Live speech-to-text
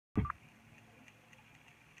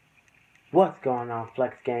What's going on,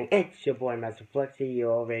 Flex Gang? It's your boy Master Flex here, you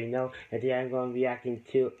already know. And today I'm going to be reacting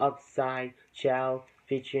to Upside Chale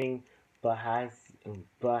featuring Bahizi.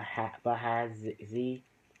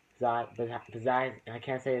 I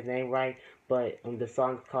can't say his name right, but the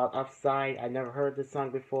song's called Upside. I never heard this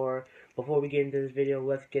song before. Before we get into this video,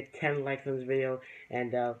 let's get 10 likes on this video,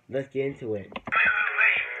 and let's get into it.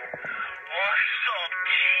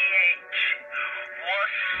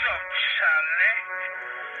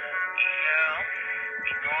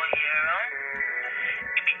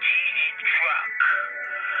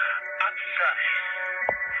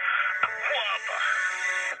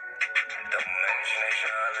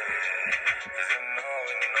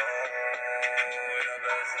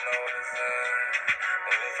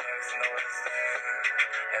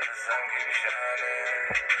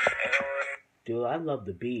 Dude, I love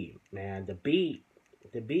the beat, man. The beat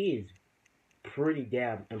is pretty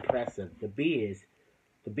damn impressive. The beat is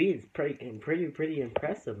pretty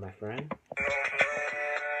impressive, my friend.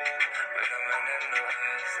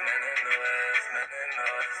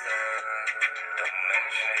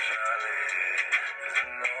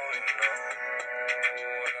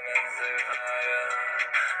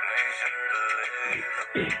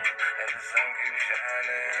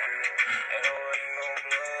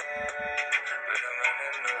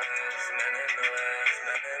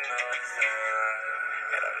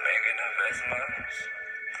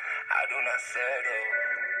 I do not settle.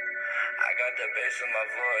 I got the bass in my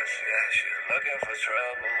voice. Yeah, she's looking for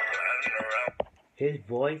trouble. Running around. His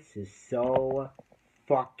voice is so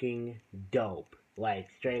fucking dope. Like,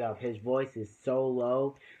 straight up, his voice is so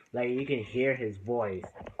low. Like, you can hear his voice.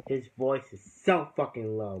 His voice is so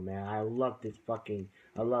fucking low, man. I love his fucking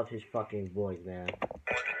voice, man.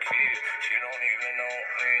 She don't even know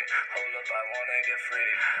me. Hold up, I wanna get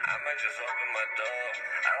free. I might just open my door.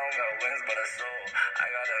 I don't got wings, but a soul. I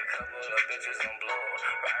got a couple of bitches on blow.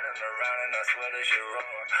 Riding around and I swear this shit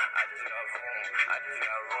roar. I just got room. I just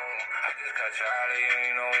got room. I just got Chale,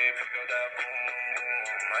 you know he pick up that boom, boom,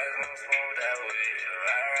 boom. Might as well smoke that weed.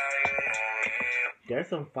 Right around, you know me. There's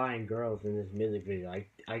some fine girls in this music video.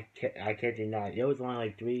 I kid you not. There was only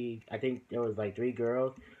like three. I think there was like three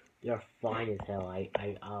girls. They're fine as hell.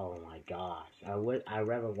 Oh my gosh.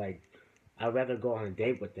 I'd rather go on a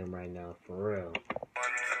date with them right now, for real. 1, 2, 3,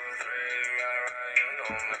 right around, you know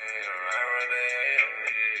me. Right where they hate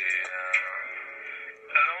me.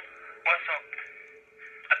 Hello? What's up?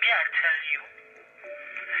 I tell you.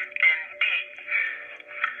 Then did.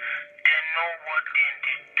 They know what they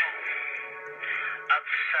do.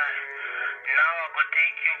 Upside. Now I go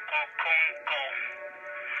take you go Congo.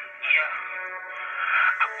 Yeah.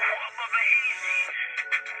 I grew up a Bahizi.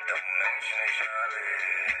 Don't mention it, Chale.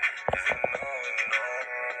 'Cause you know we know.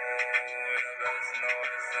 We the best know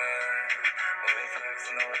it's in. When we flex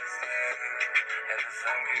know it's in. And the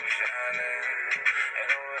sun keeps shining. Ain't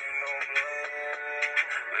no rain, no blow.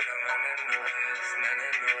 We the men in the west, men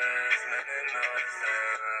in the west, men in the west.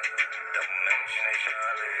 Don't mention it,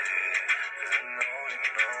 Chale. 'Cause you know we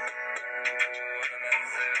know. The men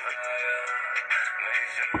say fire. Make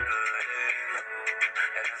sure to lay low.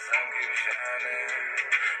 And the sun keeps shining.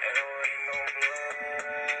 Ain't no rain, no blow.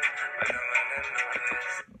 We the men in the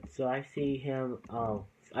west. So I see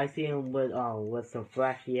him with some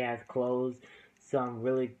flashy ass clothes, some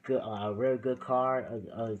really good car.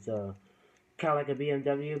 It's kind of like a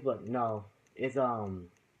BMW, but no, it's Benz,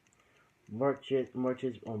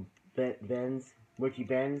 Merchie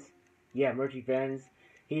Benz. Yeah, Merchie Benz.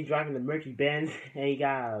 He's driving the Merchie Benz, and he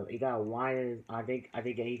got wine in his, I think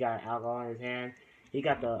he got alcohol in his hand. He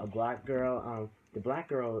got the black girl. The black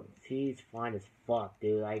girl, she's fine as fuck,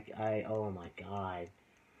 dude. Oh my god.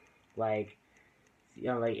 Like, you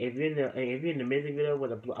know, like if you're in the music video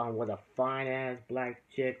with a fine ass black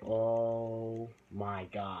chick, oh my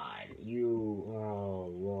god, oh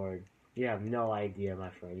lord, you have no idea, my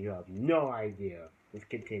friend. You have no idea. Let's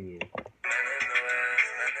continue. Roll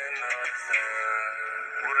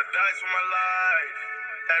the dice for my life.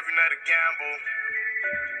 Every night a gamble.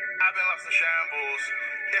 I've been lost in shambles.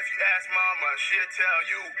 If you ask mama, she'll tell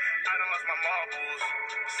you I done lost my marbles.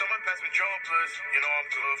 Someone pass me jumpers, you know I'm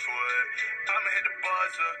good for it. I'ma hit the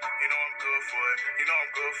buzzer, you know I'm good for it. You know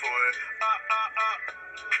I'm good for it.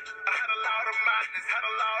 I had a lot of madness, had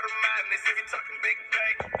a lot of madness. If you talking big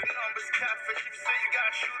bank, the numbers catfish. If you say you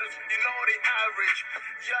got shooters, you know they average.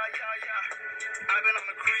 Yeah. I've been on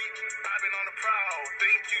the creep, I've been on the prowl.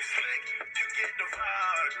 Think you slick, you get the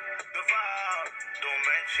vibe, the vibe. Don't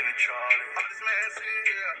mention it, Charlie. All this man's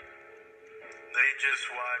here, they just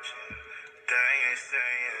watching. They ain't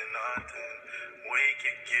saying nothing. We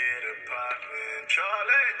can get it poppin'. Chale,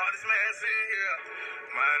 all this man sitting here.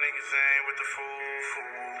 My niggas ain't with the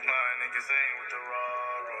fool. My niggas ain't with the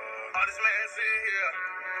raw. All this man sitting here.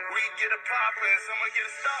 We get it poppin'. Someone get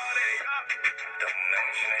it started. Don't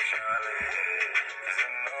mention it, Chale. Cause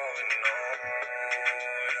you know we know.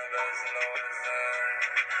 We're the best in the West End.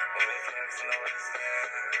 We flex in the West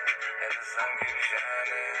End. And the sun keeps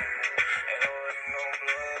shining. Ain't no way gon'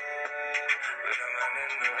 blow. We're the men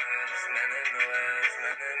in the West, men in the West,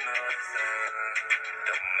 men in the West End.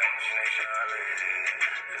 Don't mention it, Chale.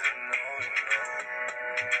 Cause you know we know.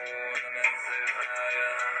 The men say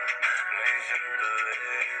fire. Make sure to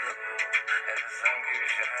lay low. And the sun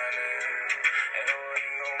keeps shining. Ain't no way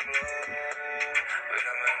gon' blow. We're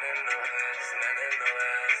the men in the West, men in the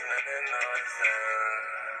West, men in the West End.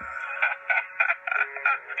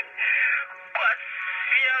 But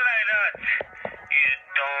feel like that. You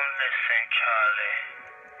don't listen, Chale.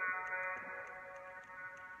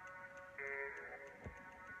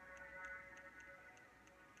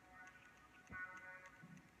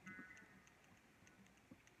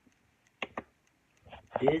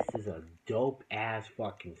 This is a dope ass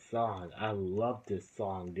fucking song. I love this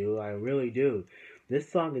song, dude. I really do.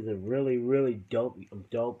 This song is a really, really dope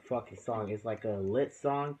fucking song. It's like a lit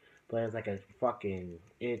song, but it's like a fucking.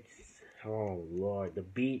 Oh lord, the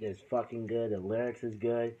beat is fucking good. The lyrics is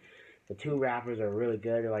good. The two rappers are really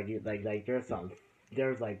good. Like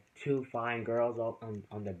there's like two fine girls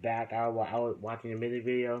on the back. I was watching the music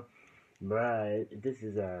video, bruh. This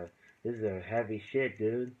is a heavy shit,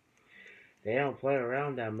 dude. They don't play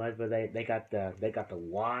around that much, but they got the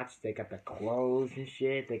watch, they got the clothes and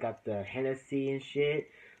shit, they got the Hennessy and shit.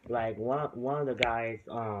 Like one of the guys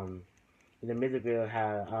in the music video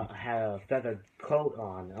had a feather coat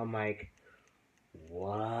on. I'm like,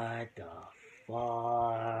 what the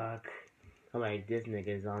fuck? I'm like, this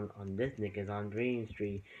nigga's on Green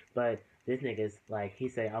Street, but this nigga's like, he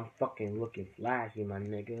said, I'm fucking looking flashy, my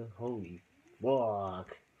nigga. Holy fuck!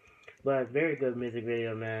 But very good music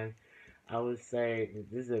video, man. I would say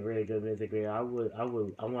this is a really good music video. I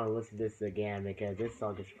want to listen to this again because this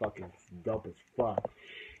song is fucking dope as fuck.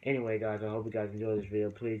 Anyway, guys, I hope you guys enjoyed this video.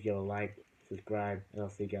 Please, like, subscribe, and I'll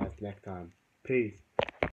see you guys next time. Peace.